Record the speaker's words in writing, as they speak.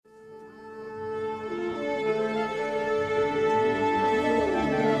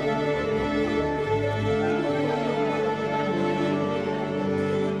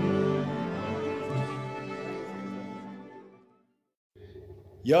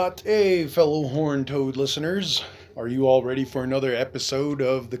Yacht, fellow horn toad listeners. Are you all ready for another episode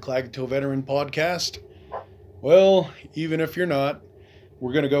of the Klagetoh Veteran Podcast? Well, even if you're not,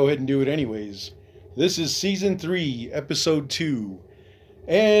 we're going to go ahead and do it anyways. This is Season 3, Episode 2.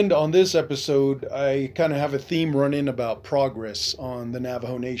 And on this episode, I kind of have a theme running about progress on the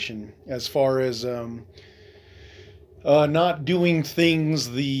Navajo Nation as far as not doing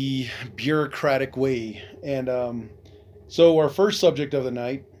things the bureaucratic way. And so, our first subject of the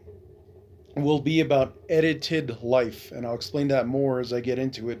night will be about edited life. And I'll explain that more as I get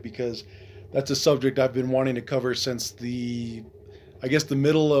into it because that's a subject I've been wanting to cover since the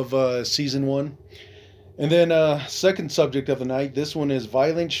middle of Season 1. And then, second subject of the night, this one is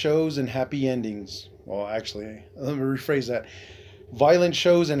violent shows and happy endings. Well, actually, let me rephrase that. Violent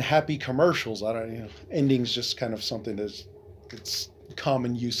shows and happy commercials. I don't know. Endings just kind of something it's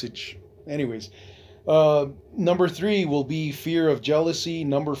common usage. Anyways, number 3 will be fear of jealousy.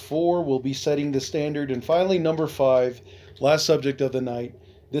 Number 4 will be setting the standard. And finally, number 5, last subject of the night.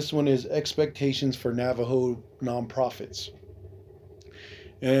 This one is expectations for Navajo nonprofits.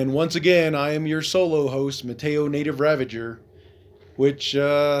 And once again, I am your solo host, Mateo Native Ravager, which,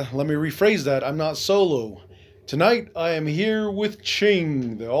 let me rephrase that, I'm not solo. Tonight, I am here with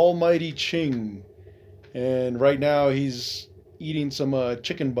Ching, the almighty Ching. And right now, he's eating some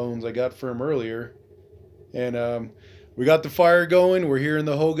chicken bones I got for him earlier. And we got the fire going, we're here in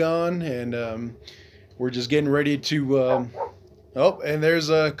the Hogan, and we're just getting ready to... Oh, and there's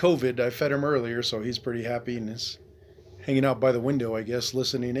COVID. I fed him earlier, so he's pretty happy and is hanging out by the window, I guess,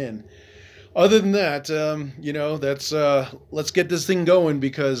 listening in. Other than that, that's let's get this thing going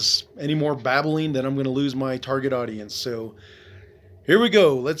because any more babbling, then I'm going to lose my target audience. So here we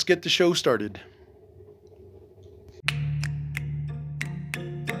go. Let's get the show started.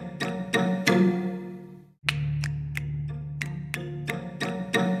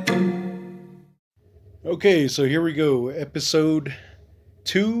 Okay, so here we go. Episode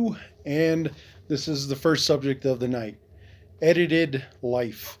 2, and this is the first subject of the night. Edited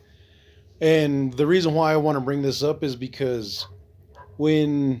life. And the reason why I want to bring this up is because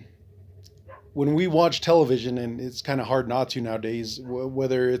when we watch television, and it's kind of hard not to nowadays,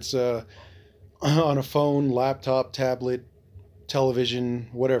 whether it's on a phone, laptop, tablet, television,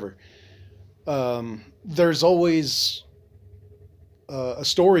 whatever, there's always a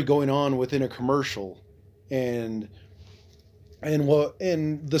story going on within a commercial, and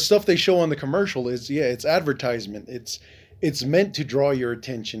the stuff they show on the commercial is it's advertisement. It's meant to draw your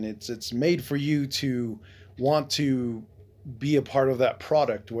attention. It's made for you to want to be a part of that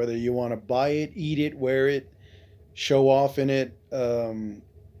product, whether you want to buy it, eat it, wear it, show off in it,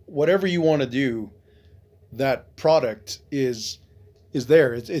 whatever you want to do. That product is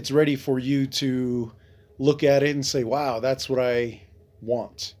there. It's ready for you to look at it and say, "Wow, that's what I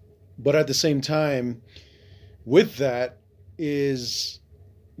want." But at the same time, with that there's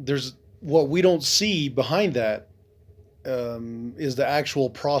what we don't see behind that. Is the actual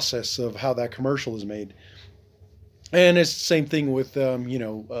process of how that commercial is made. And it's the same thing with,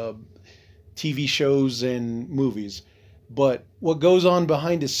 TV shows and movies. But what goes on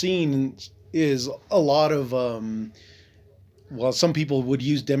behind the scenes is a lot of, some people would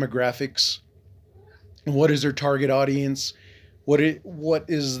use demographics. What is their target audience? What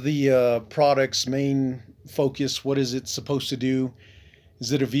is the product's main focus? What is it supposed to do?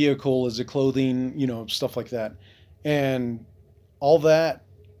 Is it a vehicle? Is it clothing? Stuff like that. And all that,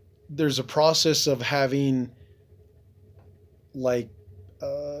 there's a process of having,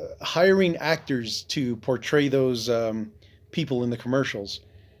 hiring actors to portray those people in the commercials.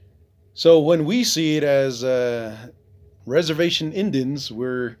 So when we see it as reservation Indians,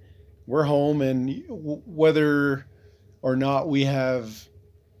 we're home, and whether or not we have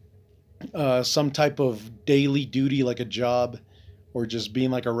some type of daily duty, like a job, or just being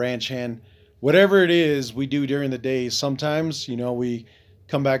like a ranch hand, whatever it is we do during the day, sometimes, we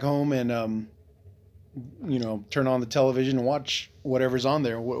come back home and, turn on the television and watch whatever's on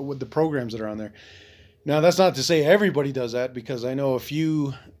there, what the programs that are on there. Now, that's not to say everybody does that, because I know a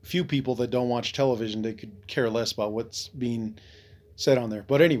few people that don't watch television. They could care less about what's being said on there.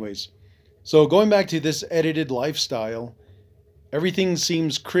 But anyways, so going back to this edited lifestyle, everything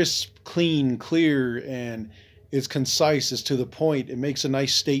seems crisp, clean, clear, and it's concise, it's to the point. It makes a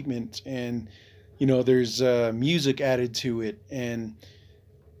nice statement, and there's music added to it, and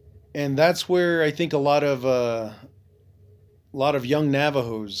that's where I think a lot of young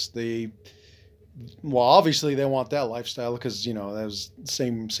Navajos, obviously they want that lifestyle because that was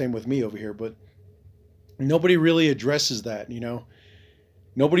same with me over here, but nobody really addresses that.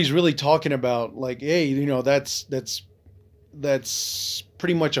 Nobody's really talking about, like, hey, that's that's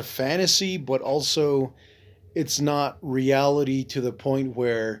pretty much a fantasy, but also it's not reality to the point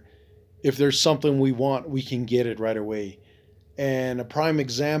where if there's something we want, we can get it right away. And a prime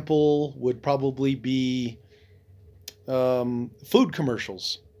example would probably be food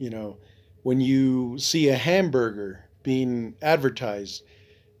commercials. When you see a hamburger being advertised,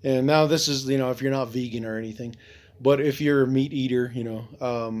 and now this is, if you're not vegan or anything, but if you're a meat eater,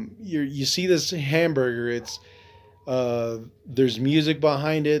 you see this hamburger. There's music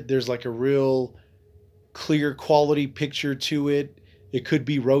behind it. There's like a real clear quality picture to it. It could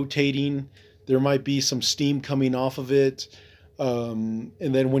be rotating. There might be some steam coming off of it. And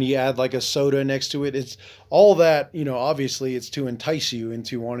then when you add like a soda next to it, it's all that, obviously it's to entice you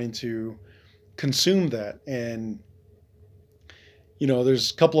into wanting to consume that. And,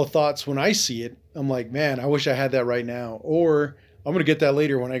 there's a couple of thoughts when I see it. I'm like, man, I wish I had that right now. Or I'm going to get that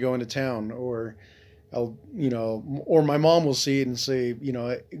later when I go into town. Or or my mom will see it and say,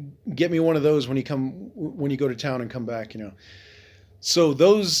 get me one of those when you go to town and come back. So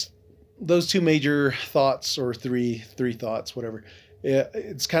those two major thoughts, or three thoughts, whatever.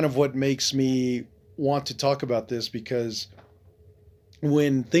 It's kind of what makes me want to talk about this, because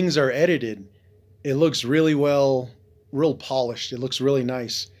when things are edited, it looks really well, real polished. It looks really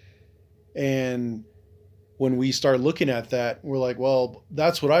nice. And when we start looking at that, we're like, well,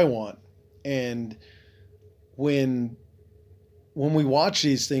 that's what I want. And when we watch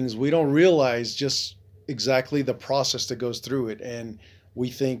these things, we don't realize just exactly the process that goes through it. And we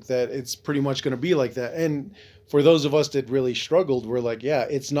think that it's pretty much going to be like that. And for those of us that really struggled, we're like, yeah,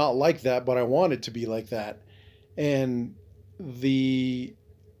 it's not like that, but I want it to be like that. And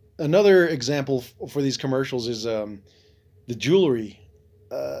another example for these commercials is the jewelry.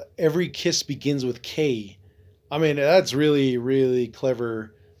 Every kiss begins with K. I mean, that's really, really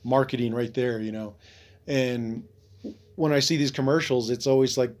clever marketing right there, And when I see these commercials, it's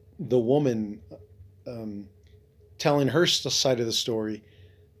always like the woman telling her side of the story.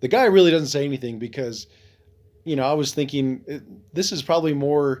 The guy really doesn't say anything because, I was thinking this is probably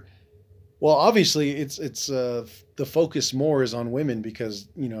more. Well, obviously, it's the focus more is on women because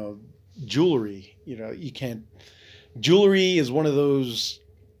jewelry. You can't. Jewelry is one of those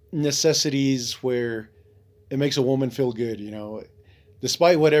necessities where it makes a woman feel good.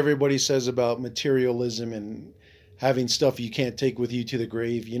 Despite what everybody says about materialism and having stuff you can't take with you to the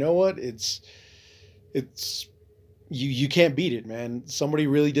grave, you know what? It's you can't beat it, man. Somebody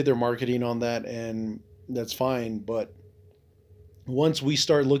really did their marketing on that, and that's fine. But once we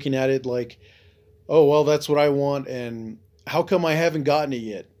start looking at it like, oh, well, that's what I want, and how come I haven't gotten it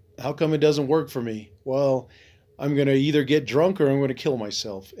yet? How come it doesn't work for me? Well, I'm going to either get drunk or I'm going to kill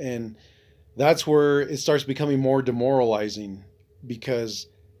myself. And that's where it starts becoming more demoralizing, because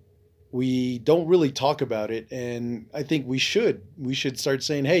we don't really talk about it. And I think we should start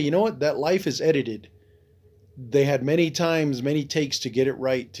saying, hey, you know what? That life is edited. They had many times, many takes to get it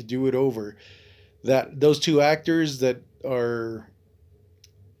right, to do it over. That those two actors that are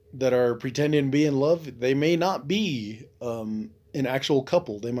pretending to be in love, they may not be an actual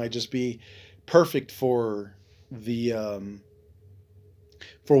couple. They might just be perfect for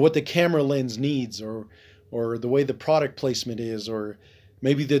what the camera lens needs, or the way the product placement is, or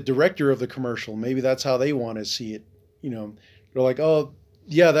maybe the director of the commercial. Maybe that's how they want to see it. They're like, oh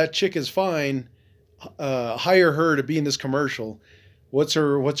yeah, that chick is fine. Hire her to be in this commercial. What's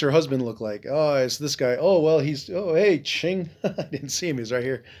her husband look like? Oh, it's this guy. Oh, well, hey, Ching. I didn't see him. He's right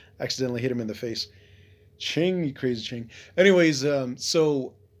here. Accidentally hit him in the face. Ching, you crazy Ching. Anyways,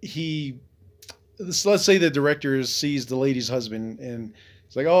 so let's say the director sees the lady's husband and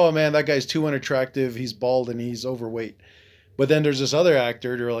it's like, oh man, that guy's too unattractive. He's bald and he's overweight. But then there's this other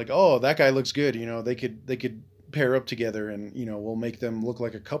actor. They're like, oh, that guy looks good. They could pair up together, and we'll make them look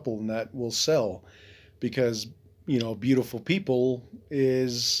like a couple, and that will sell, because beautiful people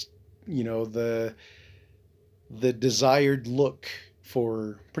is the desired look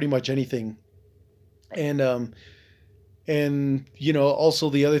for pretty much anything. And also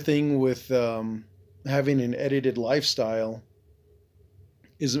the other thing with having an edited lifestyle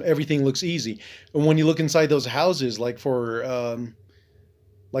is everything looks easy. And when you look inside those houses, like for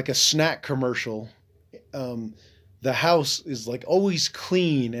like a snack commercial, the house is like always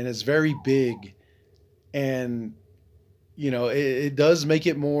clean and it's very big, and it does make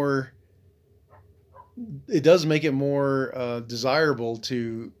it more desirable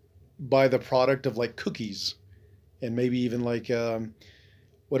to buy the product of like cookies, and maybe even like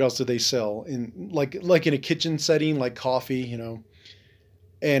what else do they sell in like in a kitchen setting, like coffee,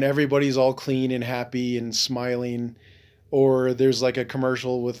 and everybody's all clean and happy and smiling. Or there's like a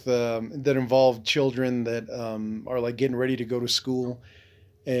commercial with that involved children that are like getting ready to go to school,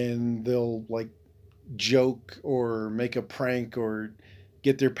 and they'll like joke or make a prank or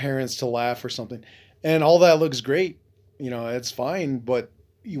get their parents to laugh or something, and all that looks great. It's fine, but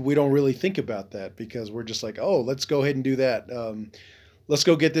we don't really think about that because we're just like, oh, let's go ahead and do that. Let's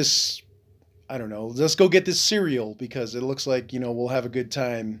go get this. I don't know. Let's go get this cereal because it looks like we'll have a good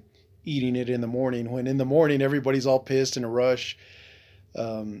time eating it in the morning. When in the morning everybody's all pissed in a rush,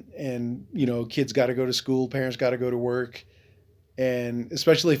 and kids got to go to school, parents got to go to work, and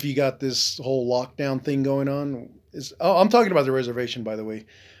especially if you got this whole lockdown thing going on. I'm talking about the reservation, by the way.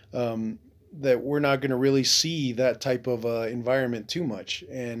 That we're not going to really see that type of environment too much,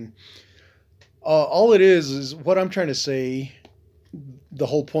 and all it is what I'm trying to say. The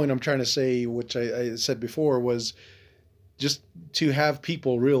whole point I'm trying to say, which I said before, was just to have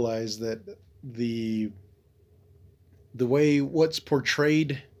people realize that the the way what's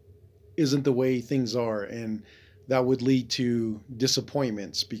portrayed isn't the way things are, and that would lead to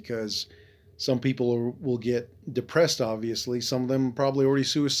disappointments because some people will get depressed. Obviously, some of them probably already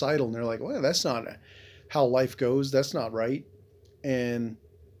suicidal, and they're like, well, that's not how life goes, that's not right. And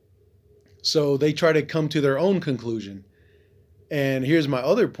so they try to come to their own conclusion. And here's my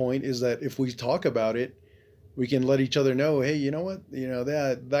other point, is that if we talk about it, we can let each other know, hey, you know what,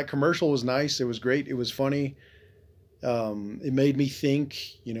 that commercial was nice, it was great, it was funny, it made me think,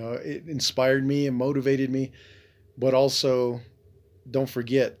 it inspired me and motivated me. But also, don't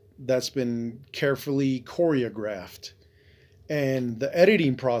forget, that's been carefully choreographed. And the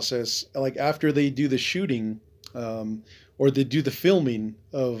editing process, like after they do the shooting, or they do the filming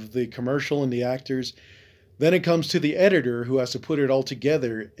of the commercial and the actors, then it comes to the editor who has to put it all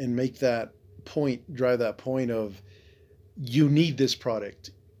together and make that point, drive that point of, you need this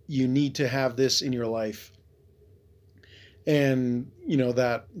product, you need to have this in your life. And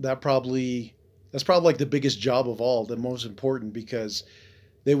that's probably like the biggest job of all, the most important, because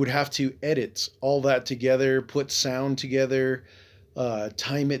they would have to edit all that together, put sound together,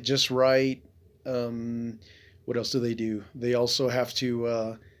 time it just right. What else do they do? They also have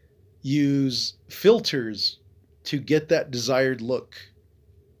to use filters to get that desired look.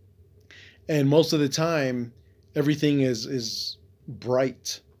 And most of the time, everything is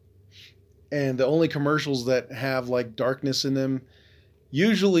bright. And the only commercials that have like darkness in them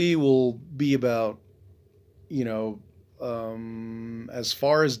usually will be about, as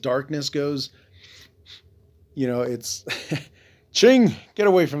far as darkness goes, it's Ching, get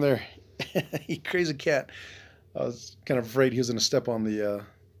away from there. You crazy cat. I was kind of afraid he was going to step on the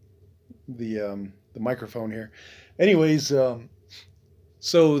microphone here. Anyways,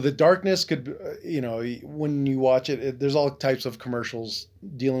 so the darkness could, when you watch there's all types of commercials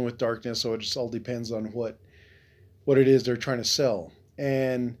dealing with darkness. So it just all depends on what it is they're trying to sell.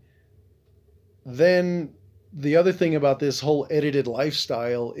 And then the other thing about this whole edited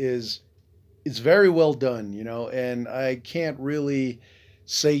lifestyle is it's very well done, and I can't really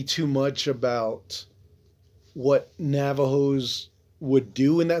say too much about what Navajos would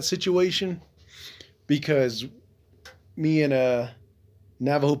do in that situation, because me and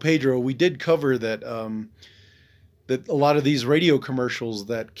Navajo Pedro, we did cover that that a lot of these radio commercials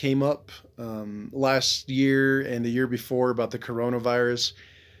that came up last year and the year before about the coronavirus,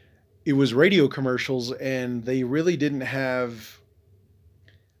 it was radio commercials, and they really didn't have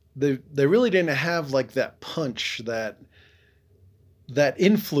like that punch, that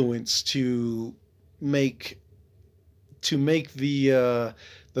influence to make the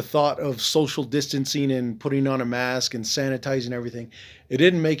thought of social distancing and putting on a mask and sanitizing everything. It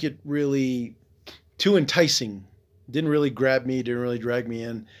didn't make it really too enticing. Didn't really grab me, didn't really drag me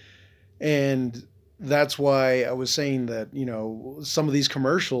in. And that's why I was saying that, some of these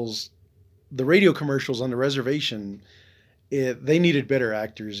commercials, the radio commercials on the reservation, they needed better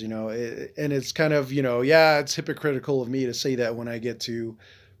actors, and it's kind of, yeah, it's hypocritical of me to say that when I get to,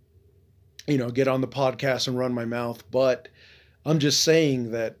 get on the podcast and run my mouth. But I'm just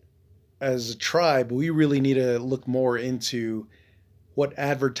saying that as a tribe, we really need to look more into what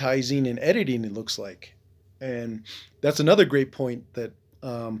advertising and editing it looks like. And that's another great point that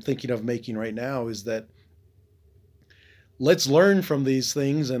I'm thinking of making right now, is that let's learn from these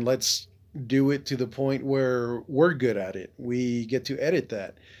things and let's do it to the point where we're good at it. We get to edit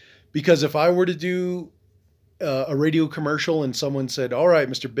that. Because if I were to do a radio commercial and someone said, all right,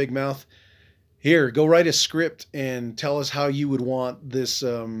 Mr. Big Mouth, here, go write a script and tell us how you would want this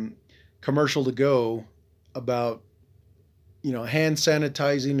commercial to go about, hand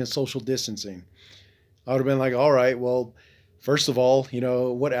sanitizing and social distancing. I would have been like, all right, well, first of all,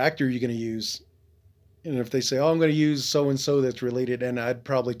 what actor are you going to use? And if they say, "Oh, I'm going to use so and so that's related," and I'd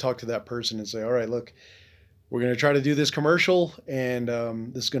probably talk to that person and say, "All right, look, we're going to try to do this commercial, and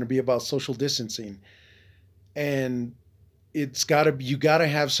this is going to be about social distancing, and you got to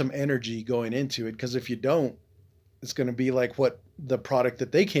have some energy going into it, because if you don't, it's going to be like what the product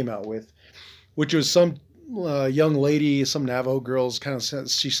that they came out with, which was some young lady, some Navajo girls, kind of,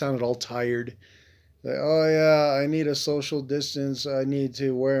 she sounded all tired. Like, oh yeah, I need a social distance. I need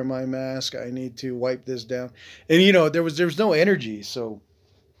to wear my mask. I need to wipe this down. And there was no energy. So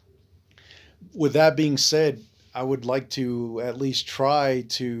with that being said, I would like to at least try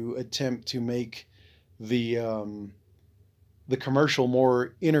to attempt to make the the commercial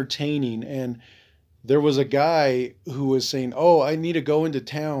more entertaining. And there was a guy who was saying, "Oh, I need to go into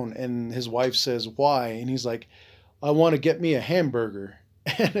town," and his wife says, "Why?" And he's like, "I want to get me a hamburger."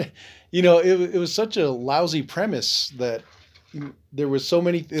 And it was such a lousy premise that there was so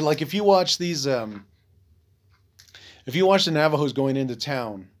many, like, if you watch the Navajos going into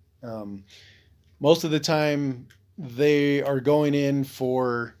town, um, most of the time they are going in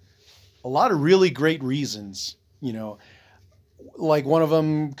for a lot of really great reasons. Like, one of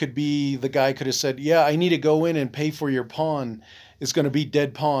them could be, the guy could have said, "Yeah, I need to go in and pay for your pawn. It's going to be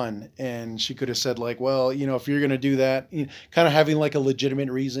dead pawn." And she could have said, like, "Well, if you're going to do that," kind of having like a legitimate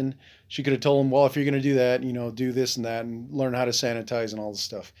reason. She could have told him, "Well, if you're going to do that, do this and that, and learn how to sanitize and all this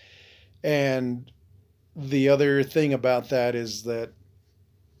stuff." And the other thing about that is that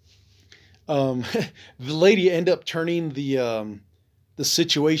um, the lady ended up turning the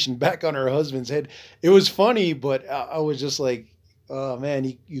situation back on her husband's head. It was funny, but I was just like, "Oh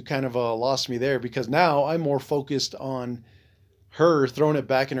man, you kind of lost me there," because now I'm more focused on her throwing it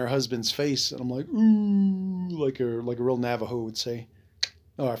back in her husband's face, and I'm like, "Ooh," like a real Navajo would say.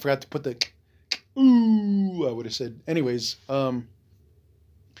 Oh, I forgot to put the "ooh," I would have said. Anyways,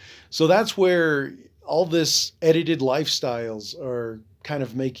 so that's where all this edited lifestyles are kind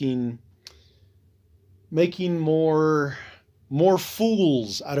of making more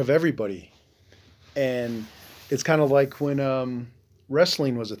fools out of everybody. And it's kind of like when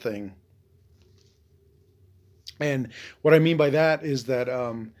wrestling was a thing. And what I mean by that is that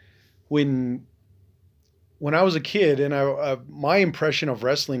when when I was a kid, and my impression of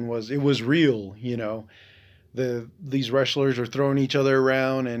wrestling was it was real. These wrestlers are throwing each other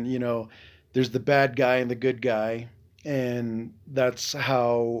around, and there's the bad guy and the good guy, and that's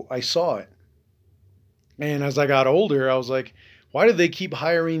how I saw it. And as I got older, I was like, why do they keep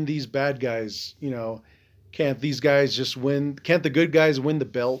hiring these bad guys? Can't these guys just win? Can't the good guys win the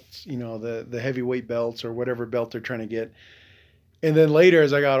belts? The heavyweight belts or whatever belt they're trying to get. And then later,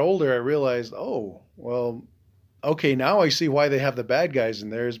 as I got older, I realized, oh, well, okay, now I see why they have the bad guys in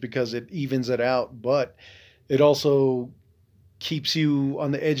there, is because it evens it out, but it also keeps you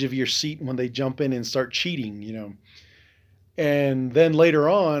on the edge of your seat when they jump in and start cheating. And then later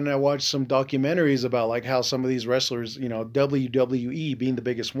on, I watched some documentaries about like how some of these wrestlers, WWE being the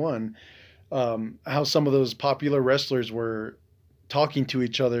biggest one, how some of those popular wrestlers were talking to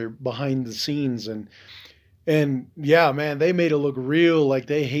each other behind the scenes, and yeah, man, they made it look real, like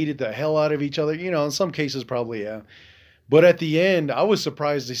they hated the hell out of each other. In some cases, probably, yeah. But at the end, I was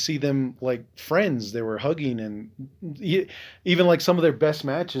surprised to see them like friends. They were hugging, and even like some of their best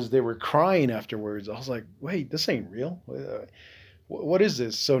matches, they were crying afterwards. I was like, wait, this ain't real. What is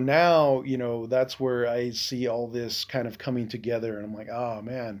this? So now, that's where I see all this kind of coming together, and I'm like, oh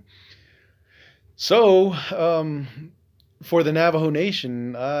man. So, for the Navajo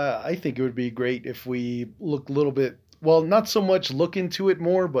Nation, I think it would be great if we look a little bit, well, not so much look into it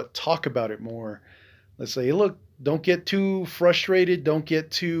more, but talk about it more. Let's say, look, don't get too frustrated, don't get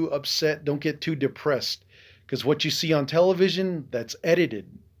too upset, don't get too depressed. Because what you see on television, that's edited.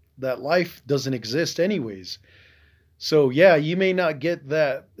 That life doesn't exist, anyways. So, yeah, you may not get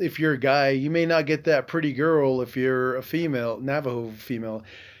that if you're a guy. You may not get that pretty girl if you're a female, Navajo female.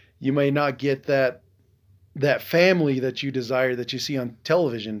 You may not get that family that you desire that you see on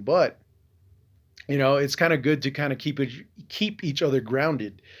television, but it's kind of good to kind of keep each other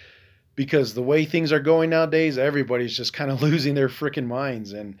grounded, because the way things are going nowadays, everybody's just kind of losing their freaking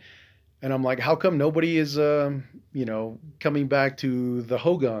minds. And I'm like, how come nobody is coming back to the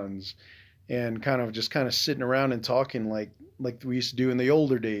Hogans and kind of sitting around and talking like we used to do in the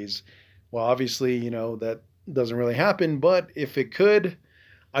older days? Well, obviously, that doesn't really happen, but if it could,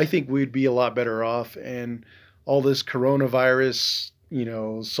 I think we'd be a lot better off. And all this coronavirus,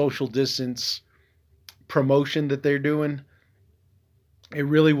 social distance promotion that they're doing, it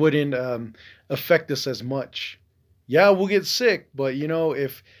really wouldn't affect us as much. Yeah, we'll get sick, but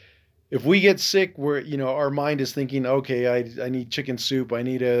if If we get sick, our mind is thinking, okay, I need chicken soup. I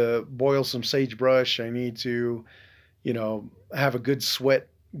need to boil some sagebrush. I need to, have a good sweat,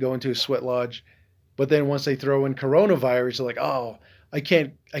 go into a sweat lodge. But then once they throw in coronavirus, they're like, oh, I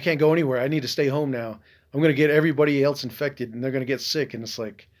can't go anywhere. I need to stay home now. I'm going to get everybody else infected and they're going to get sick. And it's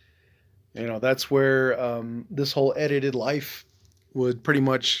like, that's where this whole edited life would pretty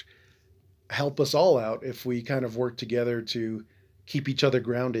much help us all out if we kind of work together to keep each other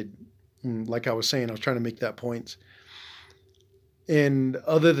grounded. Like I was saying, I was trying to make that point. And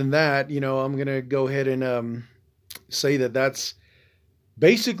other than that, I'm going to go ahead and say that that's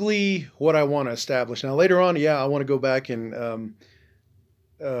basically what I want to establish. Now, later on, yeah, I want to go back and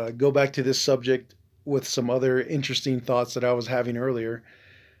go back to this subject with some other interesting thoughts that I was having earlier.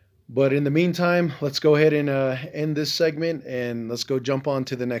 But in the meantime, let's go ahead and end this segment and let's go jump on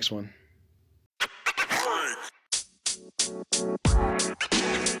to the next one.